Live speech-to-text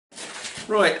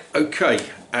Right, okay,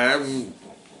 don't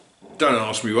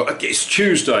ask me what, it's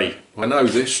Tuesday, I know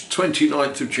this,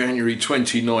 29th of January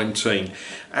 2019.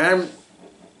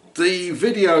 The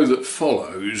video that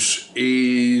follows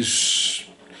is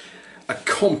a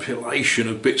compilation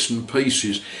of bits and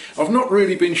pieces. I've not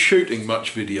really been shooting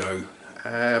much video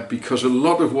because a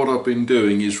lot of what I've been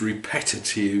doing is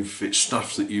repetitive. It's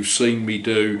stuff that you've seen me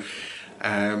do.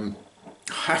 I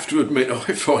have to admit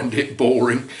I find it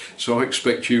boring, so I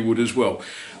expect you would as well.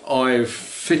 I've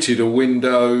fitted a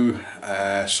window,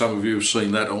 some of you have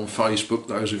seen that on Facebook,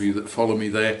 those of you that follow me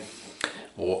there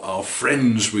or are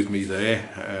friends with me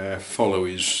there. Follow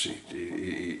is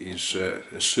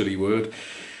a silly word.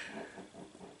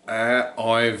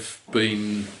 I've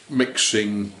been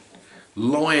mixing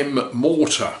lime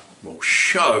mortar or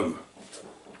show,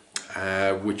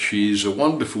 which is a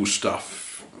wonderful stuff.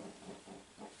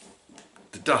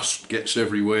 The dust gets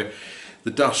everywhere.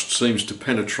 The dust seems to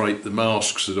penetrate the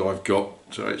masks that I've got,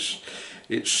 so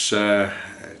it's an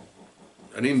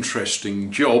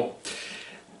interesting job.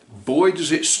 Boy,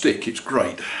 does it stick! It's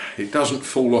great. It doesn't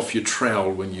fall off your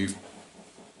trowel when you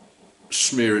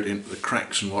smear it into the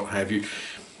cracks and what have you.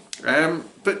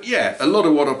 But yeah, a lot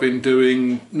of what I've been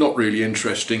doing, not really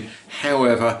interesting.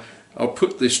 However, I'll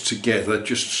put this together,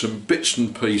 just some bits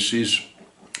and pieces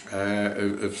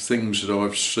of things that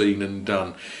I've seen and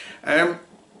done. A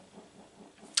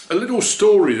little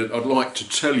story that I'd like to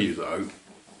tell you though.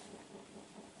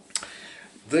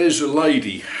 There's a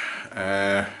lady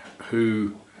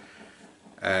who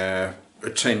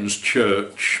attends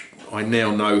church. I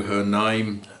now know her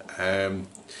name.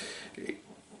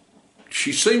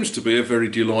 She seems to be a very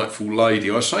delightful lady.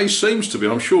 I say seems to be,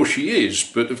 I'm sure she is,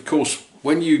 but of course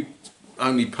when you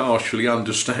only partially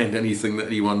understand anything that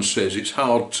anyone says, it's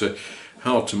hard to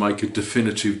make a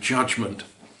definitive judgment.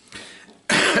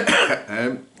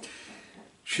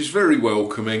 She's very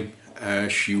welcoming.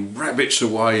 She rabbits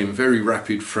away in very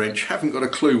rapid French. Haven't got a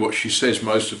clue what she says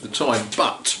most of the time,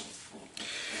 but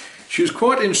she was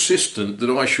quite insistent that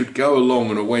I should go along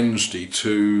on a Wednesday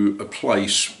to a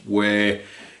place where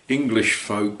English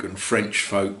folk and French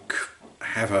folk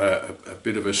have a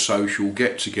bit of a social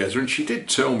get-together, and she did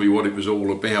tell me what it was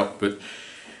all about, but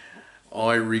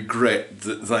I regret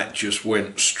that just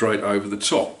went straight over the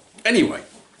top. Anyway,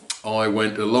 I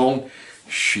went along,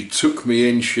 she took me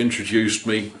in, she introduced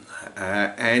me,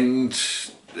 and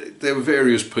there were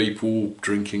various people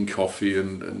drinking coffee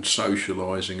and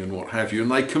socialising and what have you,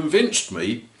 and they convinced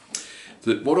me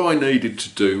that what I needed to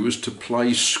do was to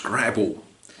play Scrabble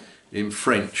in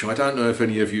French. I don't know if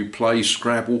any of you play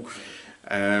Scrabble.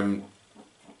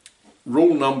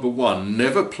 Rule number one,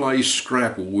 never play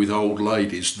Scrabble with old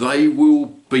ladies. They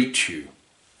will beat you.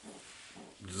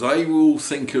 They will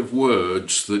think of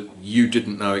words that you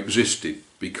didn't know existed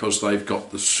because they've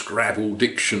got the Scrabble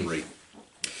dictionary.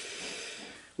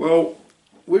 Well,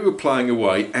 we were playing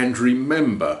away, and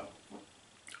remember,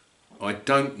 I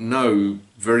don't know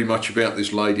very much about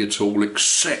this lady at all,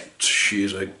 except she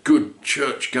is a good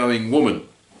church-going woman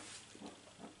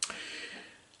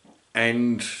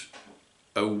and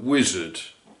a wizard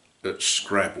at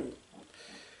Scrabble.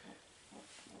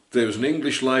 There was an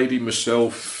English lady,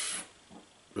 myself,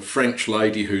 a French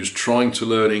lady who's trying to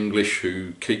learn English,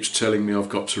 who keeps telling me I've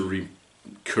got to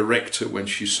correct her when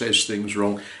she says things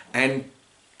wrong, and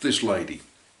this lady.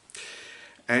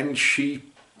 And she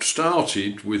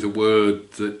started with a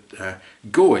word that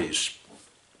goys,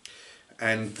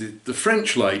 and the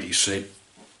French lady said,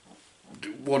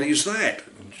 "What is that?"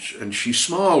 And she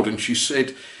smiled and she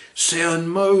said, "C'est un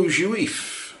mot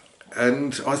juif."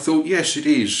 And I thought, yes, it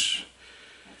is.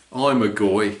 I'm a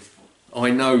goy.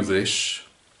 I know this.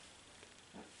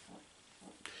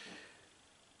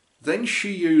 Then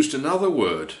she used another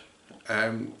word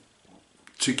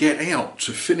to get out,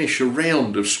 to finish a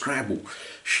round of Scrabble.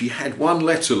 She had one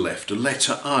letter left, a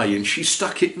letter A, and she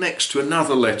stuck it next to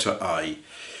another letter A.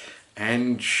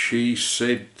 And she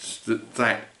said that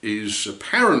that is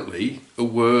apparently a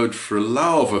word for a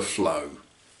lava flow.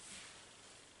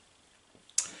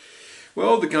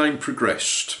 Well, the game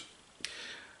progressed.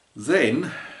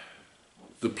 Then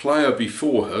the player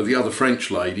before her, the other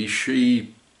French lady,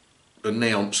 she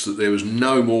announced that there was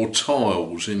no more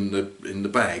tiles in the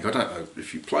bag. I don't know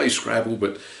if you play Scrabble,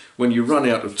 but when you run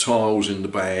out of tiles in the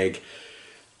bag,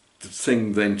 the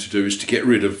thing then to do is to get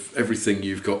rid of everything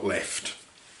you've got left.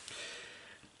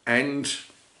 And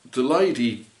the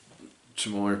lady to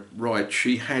my right,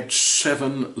 she had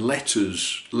 7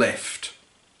 letters left.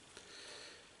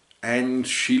 And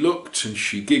she looked and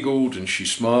she giggled and she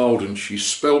smiled and she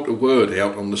spelt a word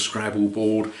out on the Scrabble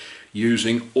board.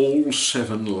 using all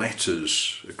 7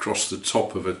 letters across the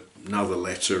top of another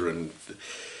letter, and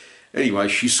anyway,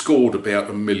 she scored about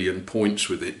 1,000,000 points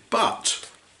with it. But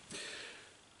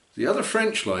the other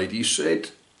French lady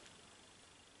said,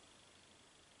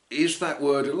 "Is that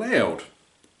word allowed?"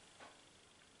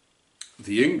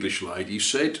 The English lady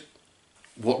said,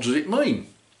 "What does it mean?"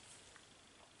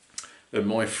 And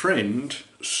my friend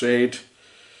said,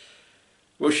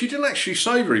 well, she didn't actually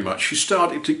say very much. She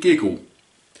started to giggle.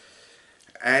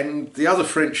 And the other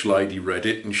French lady read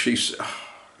it, and she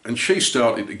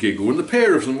started to giggle, and the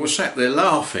pair of them were sat there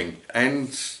laughing.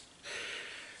 And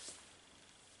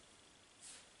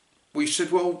we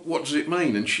said, "Well, what does it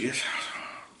mean?" And she said,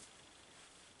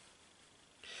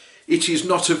 "It is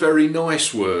not a very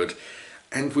nice word."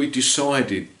 And we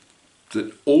decided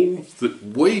that all that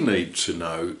we need to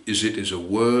know is it is a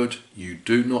word you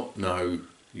do not know,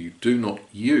 you do not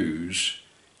use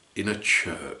in a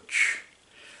church.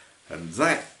 And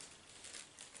that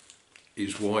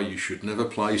is why you should never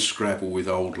play Scrabble with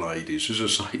old ladies. As I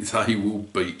say, they will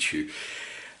beat you.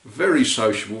 Very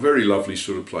sociable, very lovely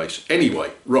sort of place.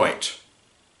 Anyway, right.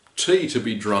 Tea to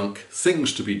be drunk,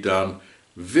 things to be done,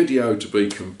 video to be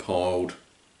compiled.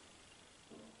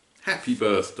 Happy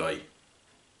birthday.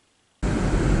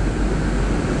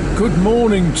 Good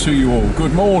morning to you all,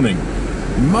 good morning.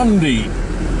 Monday,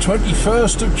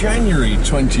 21st of January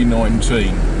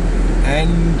 2019.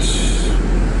 And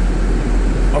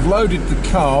I've loaded the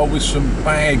car with some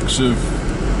bags of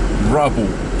rubble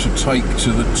to take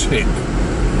to the tip.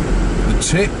 The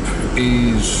tip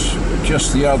is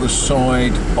just the other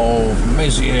side of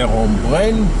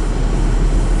Mézières-en-Brenne.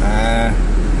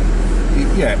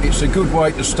 Yeah, it's a good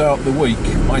way to start the week,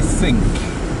 I think.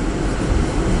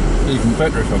 Even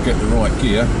better if I get the right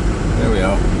gear. There we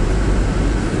are.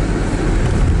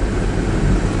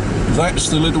 That's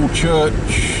the little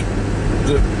church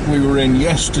that we were in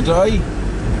yesterday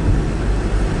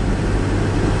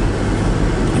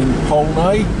in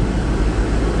Polnay.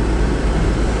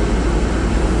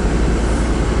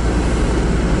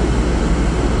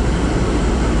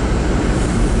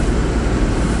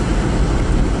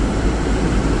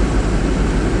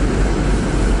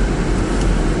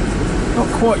 Not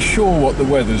quite sure what the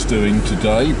weather's doing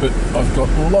today, but I've got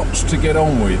lots to get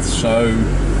on with, so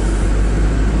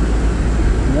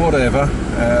whatever,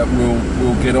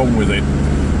 we'll get on with it.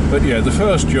 But yeah, the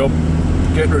first job,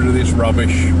 get rid of this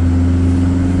rubbish,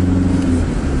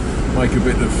 make a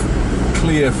bit of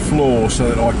clear floor so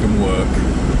that I can work.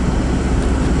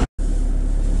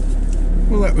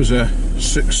 Well, that was a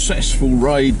successful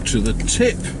raid to the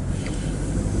tip.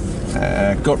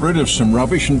 Got rid of some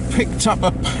rubbish and picked up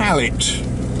a pallet.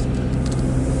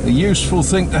 A useful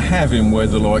thing to have in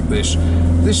weather like this.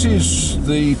 This is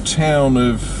the town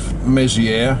of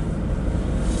Mézières,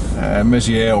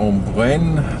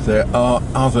 Mézières-en-Brenne. There are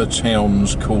other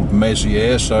towns called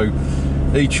Mézières, so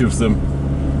each of them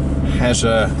has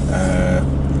a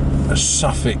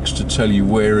suffix to tell you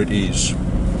where it is.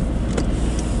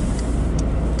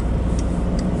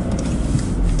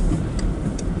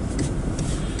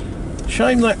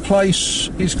 Shame that place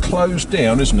is closed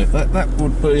down, isn't it? That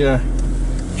would be a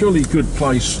jolly good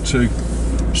place to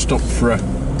stop for a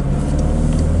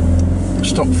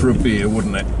beer,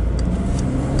 wouldn't it?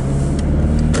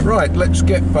 Right, let's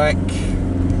get back,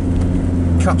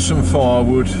 cut some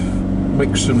firewood,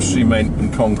 mix some cement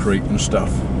and concrete and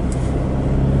stuff.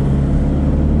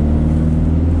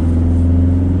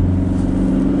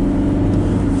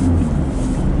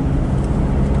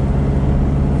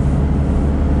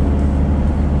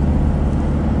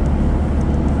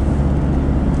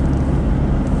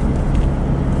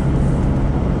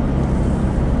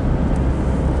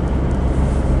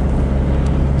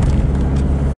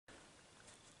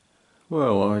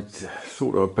 Well, I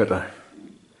thought I'd better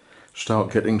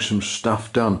start getting some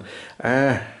stuff done.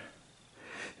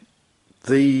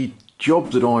 The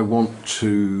job that I want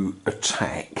to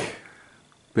attack,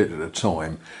 bit at a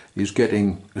time, is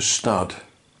getting a stud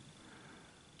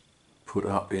put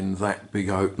up in that big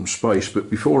open space. But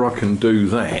before I can do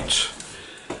that,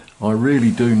 I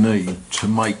really do need to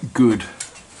make good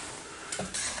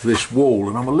this wall,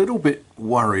 and I'm a little bit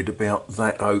worried about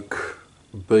that oak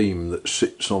beam that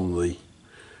sits on the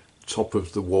top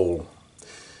of the wall.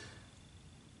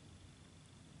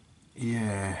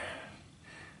 Yeah,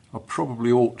 I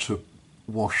probably ought to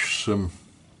wash some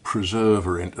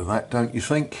preserver into that, don't you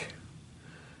think?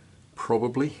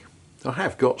 Probably. I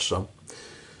have got some.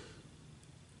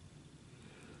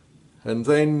 And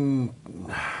then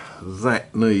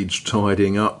that needs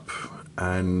tidying up,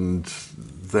 and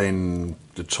then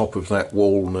the top of that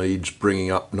wall needs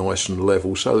bringing up nice and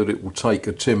level so that it will take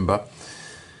a timber.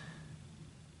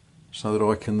 so that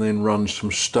I can then run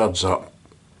some studs up.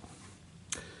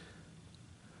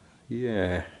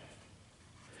 Yeah.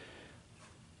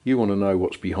 You want to know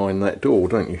what's behind that door,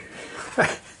 don't you?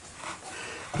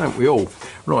 Don't we all?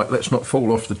 Right, let's not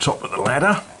fall off the top of the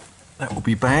ladder. That will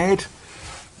be bad.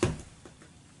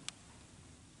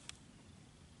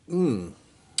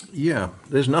 Yeah,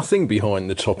 there's nothing behind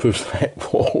the top of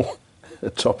that wall,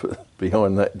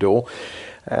 behind that door.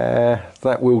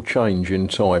 That will change in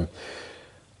time.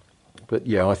 But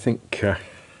yeah, I think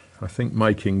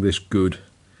making this good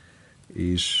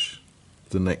is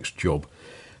the next job.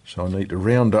 So I need to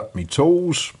round up my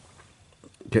tools,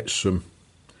 get some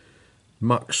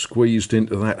muck squeezed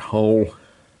into that hole,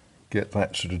 get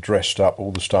that sort of dressed up,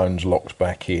 all the stones locked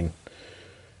back in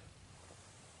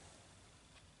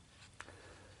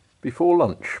before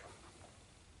lunch.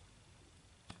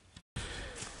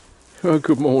 Oh,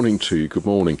 good morning to you, good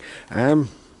morning.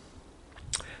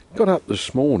 Got up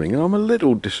this morning and I'm a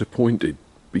little disappointed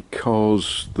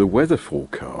because the weather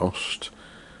forecast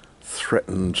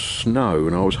threatened snow,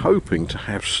 and I was hoping to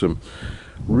have some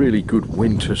really good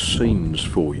winter scenes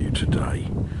for you today.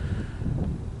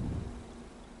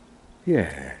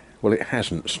 Yeah, well, it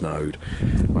hasn't snowed.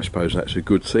 I suppose that's a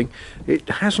good thing. It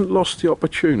hasn't lost the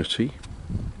opportunity.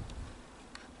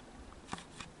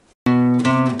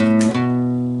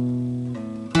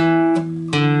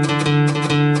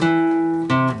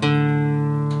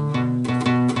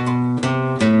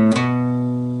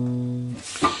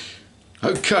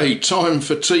 Okay, time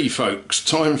for tea, folks.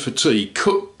 Time for tea.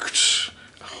 Cooked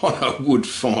on a wood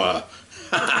fire.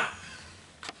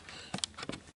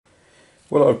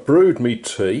 Well, I've brewed me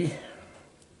tea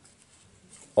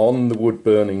on the wood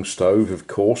burning stove, of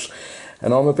course,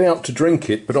 and I'm about to drink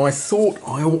it, but I thought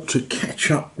I ought to catch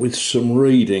up with some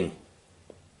reading.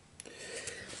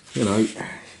 You know,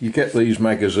 you get these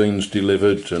magazines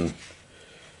delivered and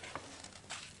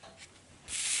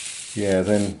yeah,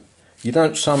 then you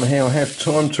don't somehow have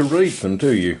time to read them,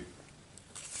 do you?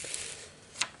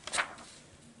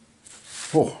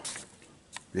 Oh,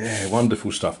 yeah,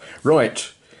 wonderful stuff.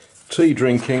 Right, tea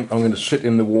drinking. I'm going to sit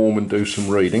in the warm and do some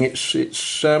reading.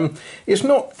 It's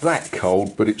not that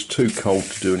cold, but it's too cold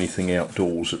to do anything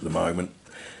outdoors at the moment.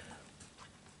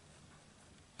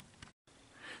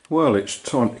 Well, it's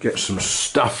time to get some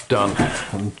stuff done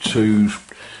and to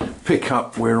pick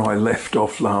up where I left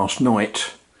off last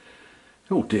night.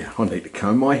 Oh dear, I need to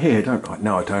comb my hair, don't I?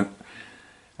 No, I don't.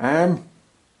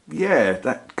 Yeah,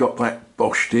 got that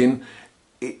boshed in.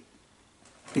 It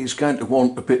is going to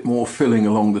want a bit more filling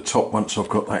along the top once I've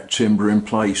got that timber in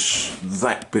place.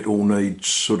 That bit all needs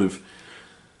sort of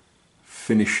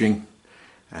finishing.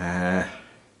 Yeah,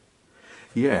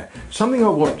 something I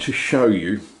want to show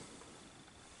you.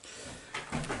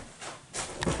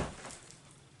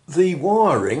 The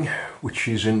wiring, which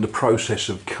is in the process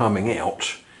of coming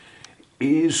out,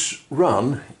 is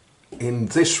run in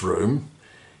this room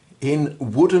in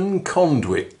wooden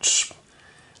conduits.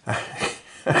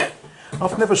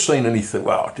 I've never seen anything,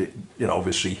 well, you know,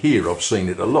 obviously here I've seen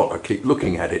it a lot, I keep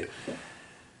looking at it.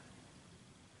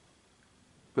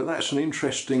 But that's an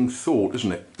interesting thought,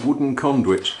 isn't it? Wooden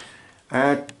conduits.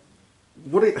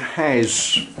 What it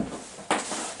has,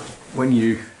 when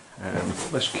you,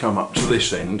 let's come up to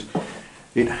this end,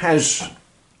 it has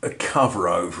a cover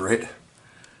over it,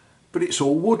 but it's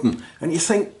all wooden, and you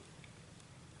think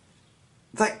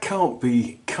that can't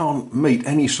meet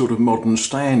any sort of modern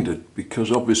standard, because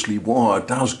obviously wire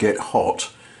does get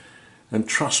hot, and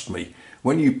trust me,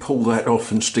 when you pull that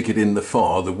off and stick it in the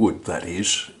fire, the wood that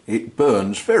is, it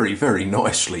burns very, very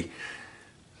nicely.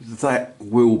 That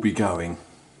will be going.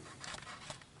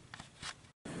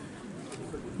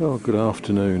 Oh, good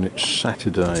afternoon. It's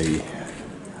Saturday,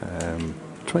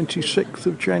 26th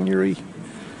of January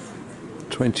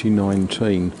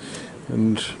 2019,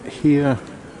 and here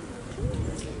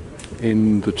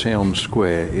in the town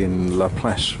square in La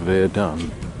Place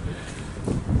Verdun,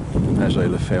 Azay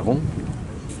le Ferron,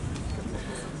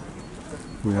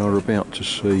 we are about to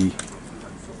see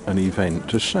an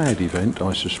event, a sad event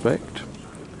I suspect.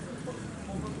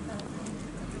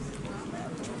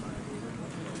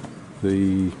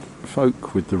 The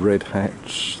folk with the red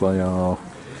hats, they are,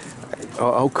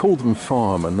 I'll call them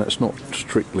firemen, that's not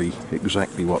strictly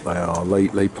exactly what they are.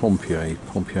 Les pompiers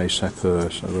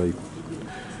sapeurs, so they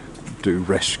do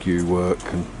rescue work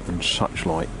and such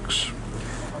likes.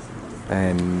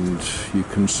 And you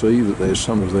can see that there's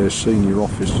some of their senior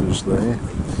officers there,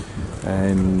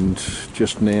 and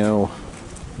just now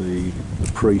the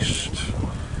priest,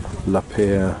 La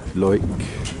Père Loic,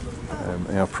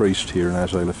 our priest here in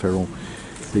Azay le Ferron,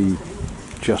 he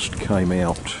just came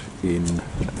out in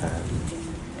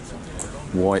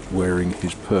white wearing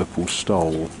his purple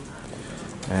stole.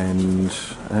 And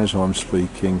as I'm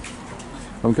speaking,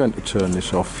 I'm going to turn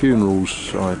this off.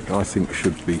 Funerals, I think,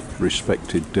 should be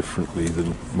respected differently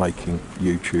than making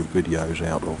YouTube videos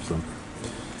out of them.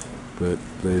 But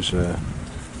there's a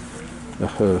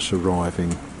hearse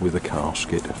arriving with a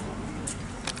casket.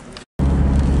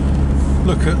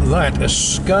 Look at that, a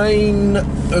skein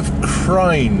of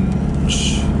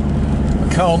cranes. I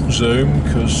can't zoom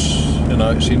because, you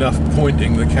know, it's enough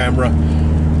pointing the camera.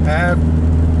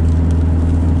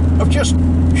 I've just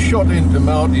shot into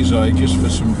Azay just for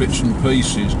some bits and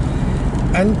pieces,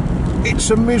 and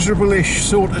it's a miserable-ish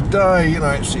sort of day, you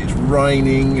know, it's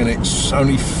raining and it's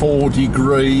only 4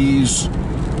 degrees.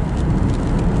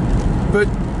 But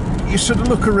you sort of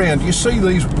look around, you see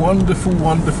these wonderful,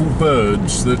 wonderful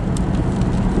birds that,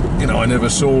 you know, I never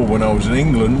saw when I was in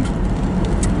England,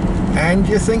 and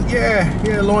you think,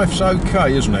 yeah, life's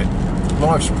okay, isn't it?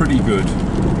 Life's pretty good.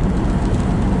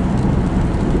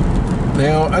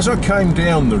 Now, as I came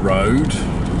down the road,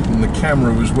 and the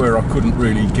camera was where I couldn't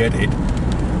really get it,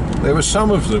 there were some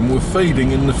of them were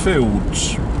feeding in the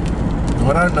fields.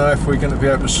 I don't know if we're going to be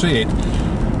able to see it.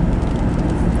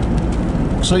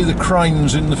 See the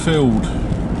cranes in the field.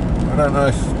 I don't know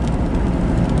if...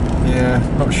 yeah,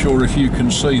 not sure if you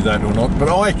can see that or not, but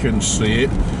I can see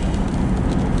it.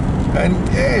 And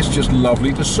yeah, it's just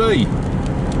lovely to see.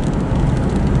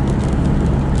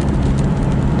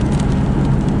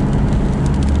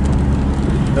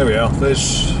 There we are,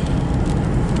 there's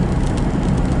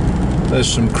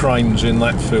some cranes in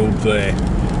that field there.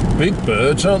 Big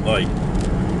birds, aren't they?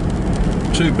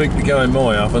 Too big to go in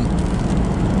my oven.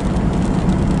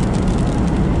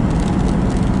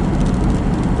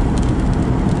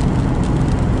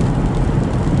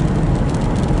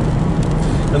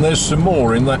 And there's some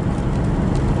more in that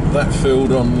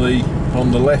field on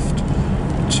the left.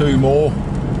 2 more,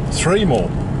 3 more.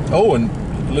 Oh, and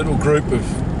a little group of,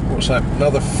 what's that,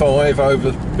 another 5 over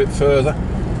a bit further.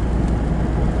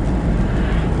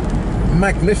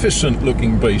 Magnificent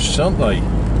looking beasts, aren't they?